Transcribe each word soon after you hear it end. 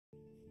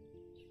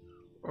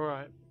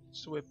Alright,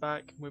 so we're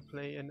back and we're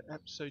playing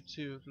episode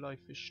 2 of Life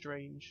is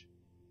Strange.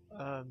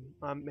 I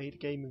haven't made a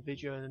gaming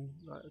video in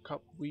like a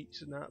couple of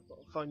weeks and that, but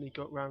I finally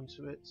got round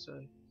to it, so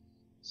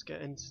let's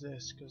get into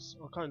this because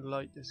I kind of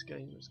like this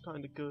game. It's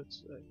kind of good,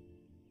 so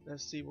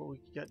let's see what we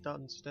can get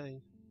done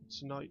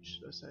tonight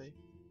should I say.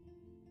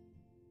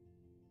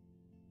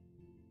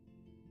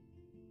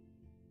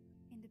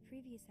 In the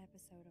previous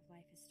episode of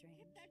Life is Strange.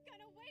 Get that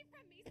gun away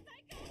from me,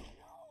 psycho!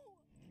 No!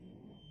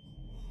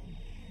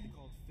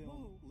 Called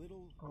film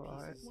Little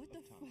Alright. Pieces What the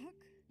of Time. fuck?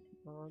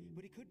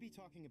 But he could be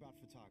talking about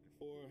photography.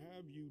 Or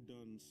have you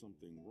done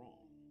something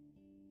wrong?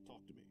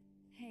 Talk to me.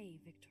 Hey,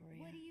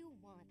 Victoria. What do you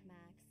want,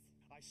 Max?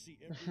 I see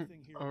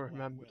everything here. I in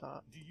remember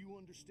Blackwell. that. Do you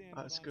understand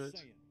That's what I'm good.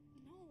 saying?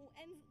 No,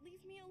 and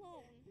leave me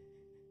alone.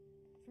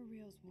 For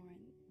reals,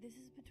 Warren, this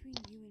is between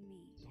you and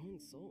me. Don't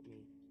insult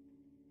me.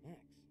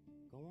 Max,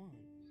 go on.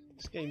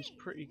 This game's Hey,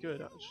 pretty leave good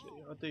me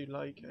actually. alone. I do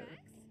like it. Max?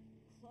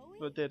 Chloe?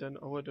 If I didn't,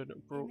 I wouldn't have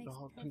It brought makes the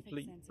whole perfect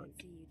complete sense like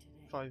I'd see you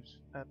today. 5 Welcome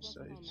home,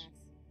 episodes. Max.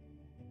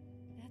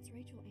 That's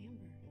Rachel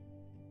Amber.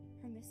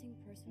 Her missing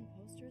person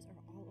posters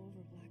are all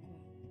over Blackwell.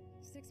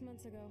 6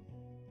 months ago,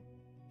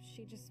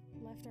 she just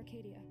left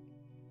Arcadia.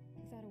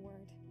 Without a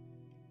word.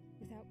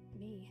 Without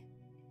me.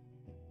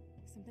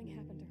 Something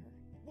happened to her.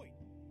 Wait,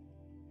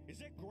 is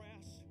that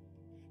grass?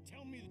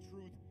 Tell me the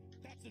truth.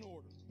 That's an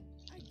order.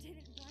 I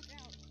didn't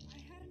black out. I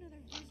had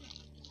another vision.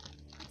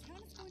 The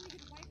town is going to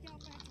get wiped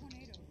out by a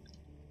tornado.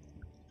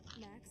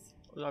 Max,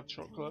 I love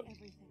tell me chocolate.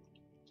 everything.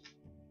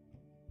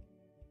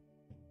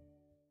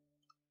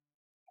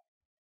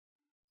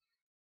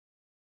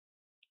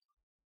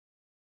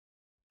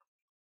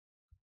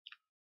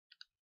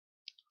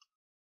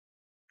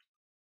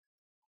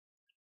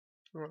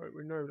 Right,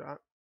 we know that.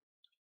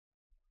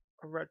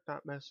 I read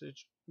that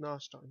message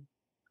last time.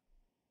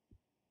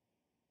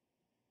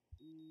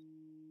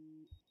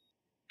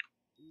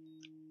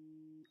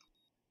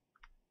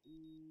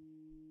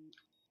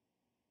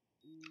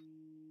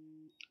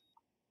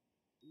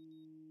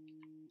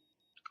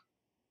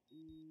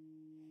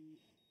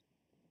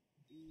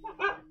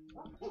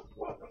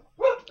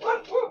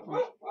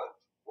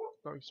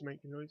 Dogs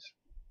making noise.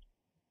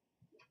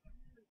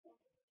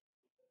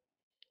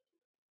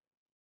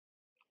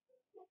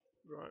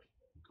 Right,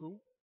 cool.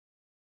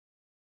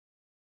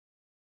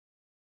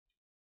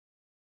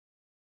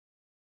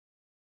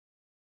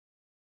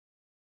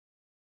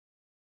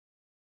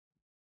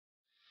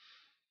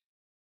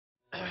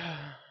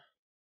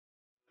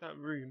 That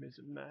room is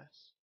a mess.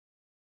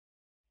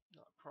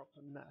 Not a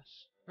proper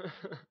mess.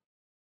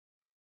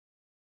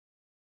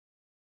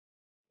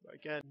 But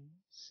again,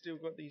 still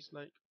got these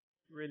like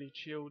really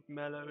chilled,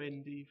 mellow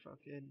indie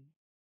fucking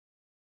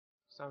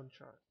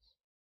soundtracks.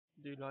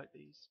 I do like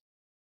these.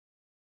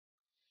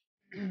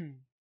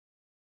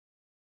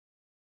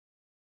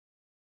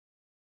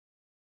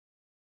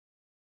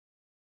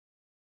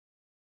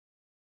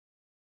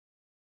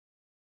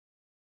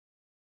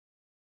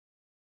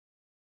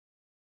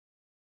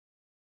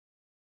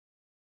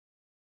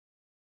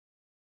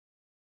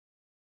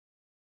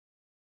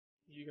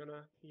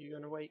 You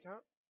gonna wake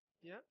up?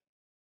 Yeah?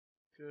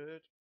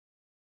 Good.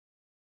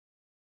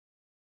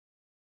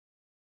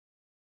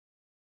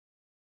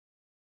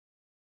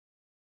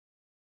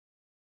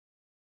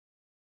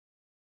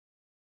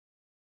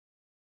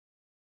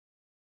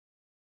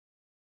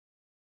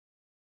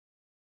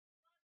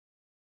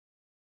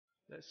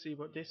 Let's see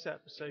what this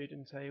episode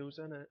entails,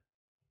 innit?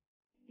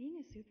 Being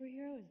a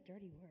superhero is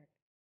dirty work.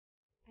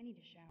 I need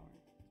a shower.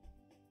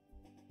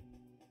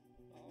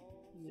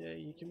 Yeah,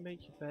 you can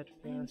make your bed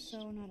I am first.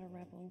 so not a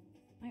rebel.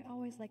 I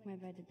always like my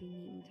bed to be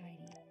neat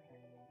and tidy.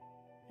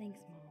 Thanks,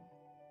 Mom.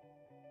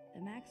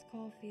 The Max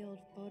Caulfield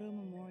Photo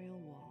Memorial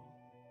Wall.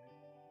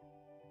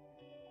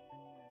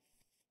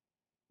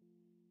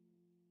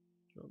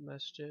 Got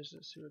messages,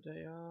 let's see what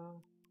they are.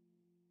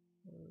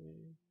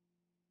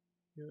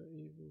 You're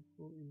evil,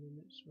 40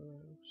 minutes, where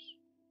else?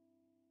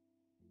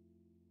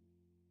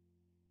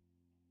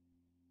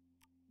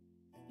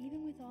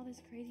 Even with all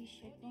this crazy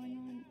shit going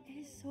on, it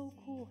is so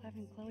cool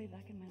having Chloe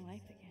back in my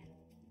life again.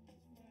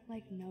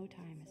 Like no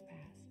time has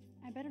passed.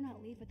 I better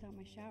not leave without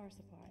my shower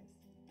supplies.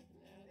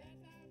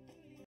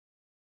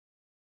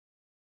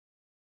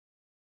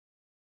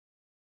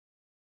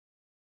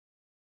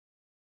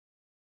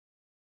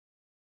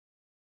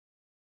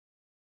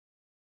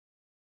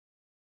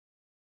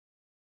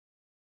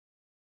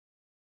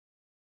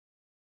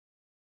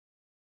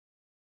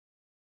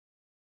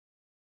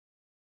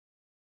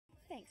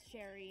 Thanks,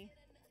 Sherry.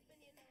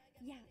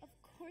 Yeah, of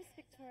course,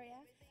 Victoria.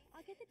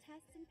 I'll get the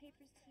tests and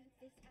papers to you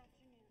this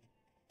afternoon.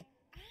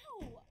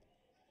 Ow!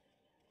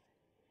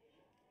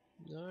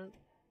 No?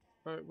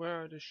 Right,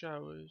 where are the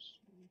showers?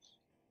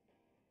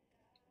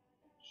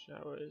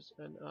 Showers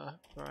and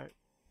right.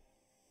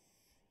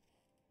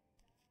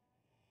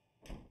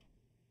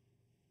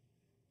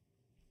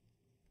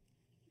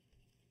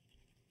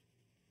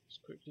 Let's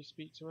quickly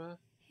speak to her.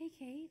 Hey,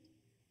 Kate.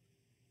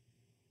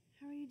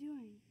 How are you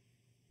doing?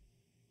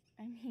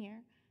 I'm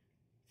here.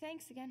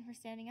 Thanks again for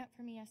standing up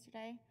for me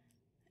yesterday.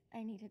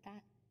 I needed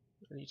that.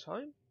 Any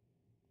time?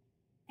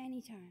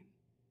 Anytime.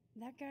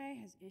 That guy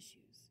has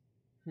issues.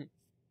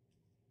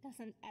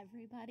 Doesn't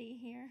everybody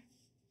here?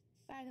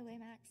 By the way,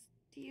 Max,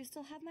 do you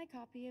still have my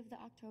copy of the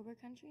October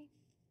Country?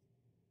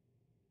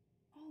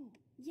 Oh,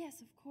 yes,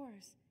 of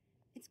course.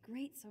 It's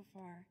great so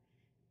far.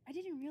 I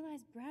didn't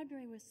realize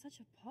Bradbury was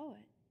such a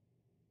poet.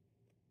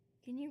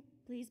 Can you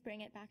please bring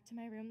it back to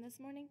my room this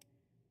morning?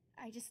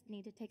 I just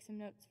need to take some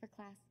notes for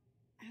class.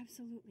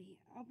 Absolutely.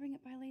 I'll bring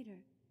it by later.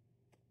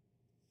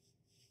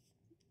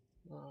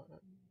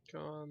 Go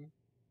on.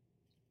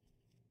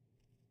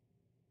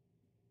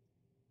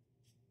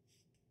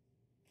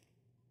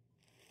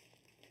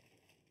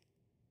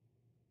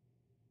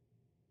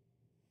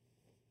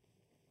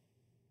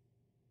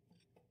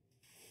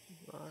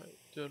 Right.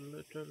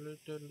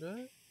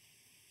 Diddle-a-diddle-a-diddle-a.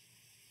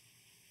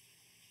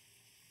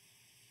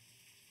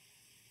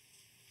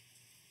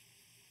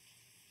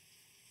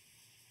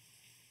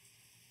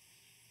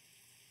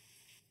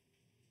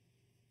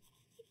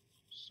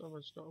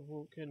 Someone's got to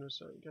walk in or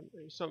something, can't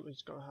they?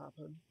 Something's got to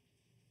happen.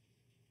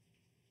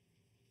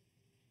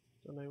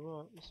 Don't know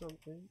what,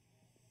 something.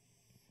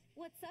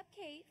 What's up,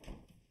 Kate?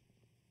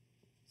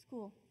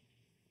 School.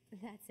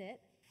 That's it?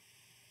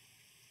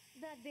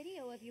 That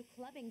video of you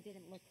clubbing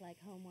didn't look like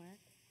homework.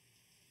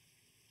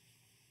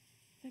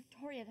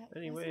 Victoria, that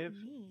Any wasn't way of,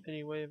 me.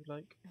 any way of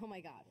like, Oh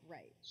my god,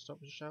 right. stop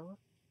the shower?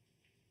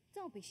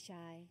 Don't be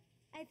shy.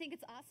 I think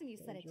it's awesome you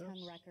set a tongue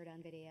Dangerous. record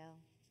on video.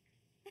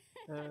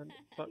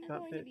 Fuck You're that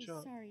going to bitch be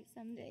up. sorry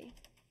someday.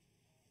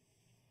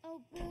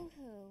 Oh,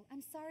 boo-hoo.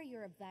 I'm sorry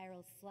you're a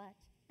viral slut.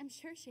 I'm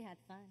sure she had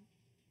fun.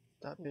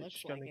 That Looks bitch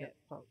is gonna like get it.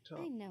 fucked up.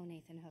 I know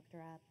Nathan hooked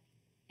her up.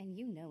 And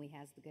you know he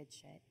has the good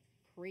shit.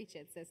 Preach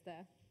it,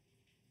 sister.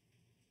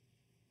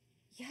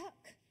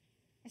 Yuck!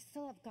 I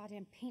still have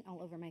goddamn paint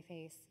all over my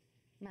face.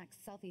 Max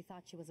Selfie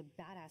thought she was a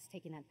badass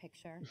taking that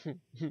picture.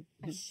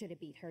 I should have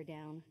beat her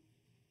down.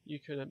 You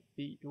couldn't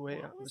beat your way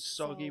That out of a was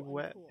soggy, so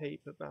wet uncool.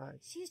 paper bag.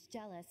 She's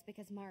jealous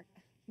because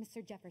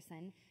Mr.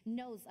 Jefferson,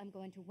 knows I'm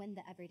going to win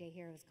the Everyday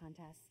Heroes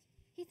contest.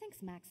 He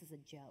thinks Max is a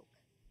joke.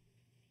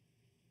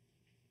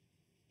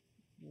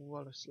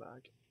 What a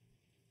slag.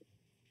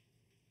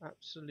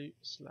 Absolute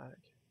slag.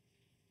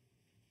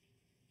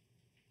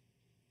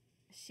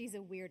 She's a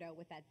weirdo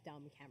with that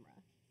dumb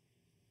camera.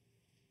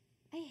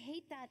 I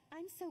hate that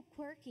I'm so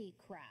quirky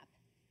crap.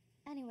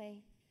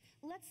 Anyway,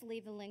 let's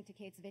leave the link to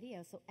Kate's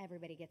video so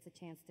everybody gets a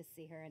chance to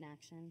see her in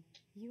action.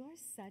 You are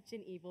such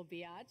an evil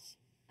biatch.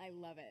 I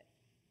love it.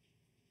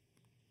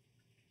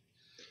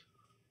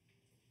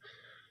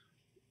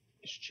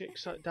 It's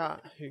chicks like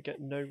that who get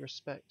no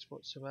respect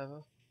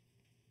whatsoever.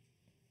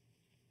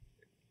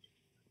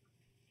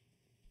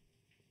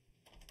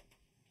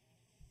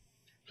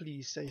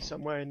 Please say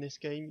somewhere in this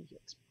game you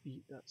get to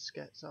beat that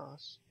Sket's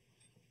ass.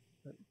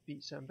 Like,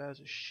 beat Sam Bears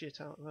the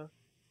shit out of her.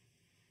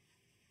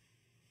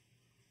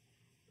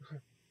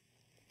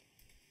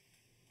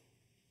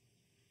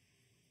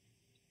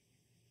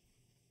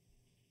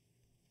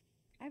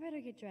 I better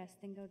get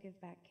dressed and go give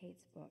back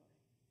Kate's book.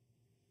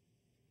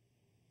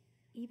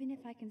 Even if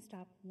I can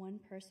stop one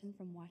person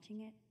from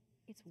watching it,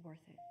 it's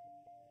worth it.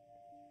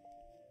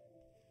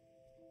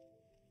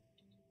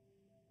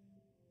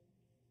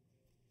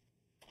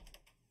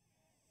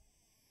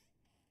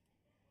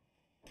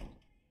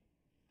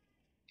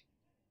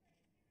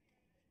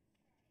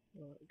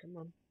 Alright, come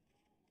on.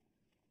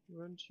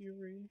 Run to your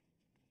room.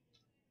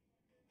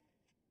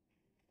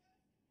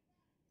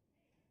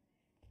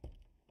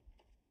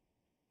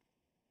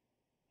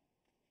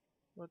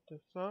 What the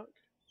fuck?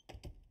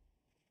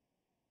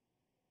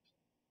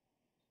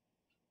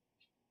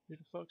 Who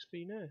the fuck's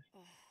been here?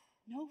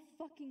 No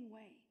fucking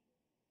way.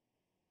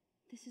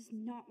 This is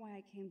not why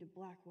I came to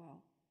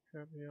Blackwell.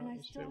 Help me out, And I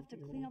this still have to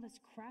filthy clean whore. all this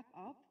crap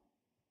up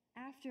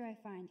after I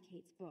find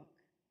Kate's book.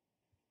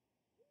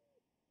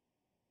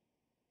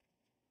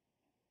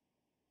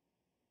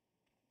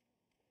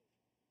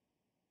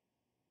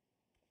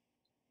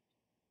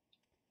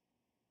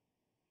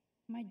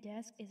 My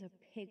desk is a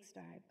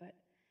pigsty, but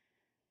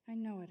I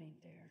know it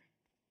ain't there.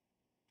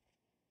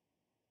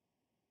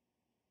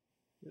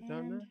 Is it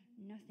down there?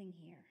 And nothing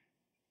here.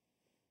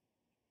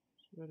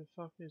 Where the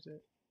fuck is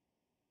it?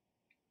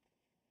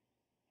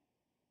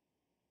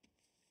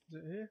 Is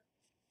it here?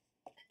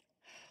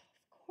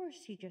 Of course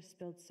she just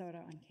spilled soda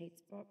on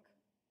Kate's book.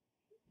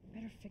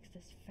 Better fix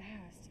this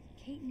fast.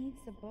 Kate needs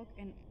the book,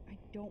 and I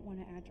don't want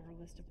to add to her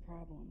list of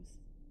problems.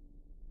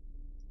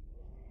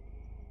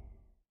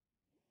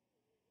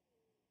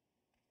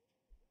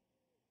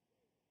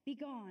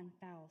 Begone,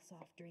 foul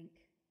soft drink.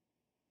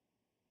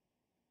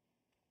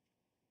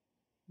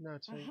 No,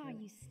 take Aha, it.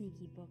 you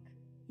sneaky book.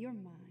 You're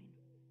mine.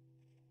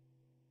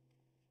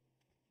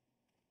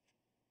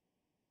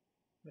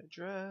 Get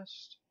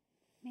dressed.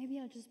 Maybe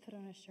I'll just put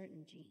on a shirt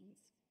and jeans.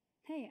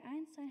 Hey,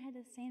 Einstein had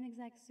the same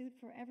exact suit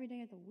for every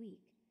day of the week,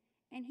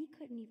 and he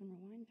couldn't even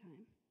rewind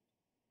time.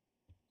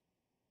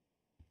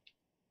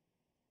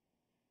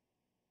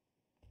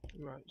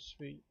 Right,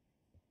 sweet.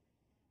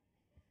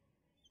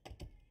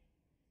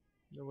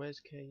 Now where's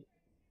Kate?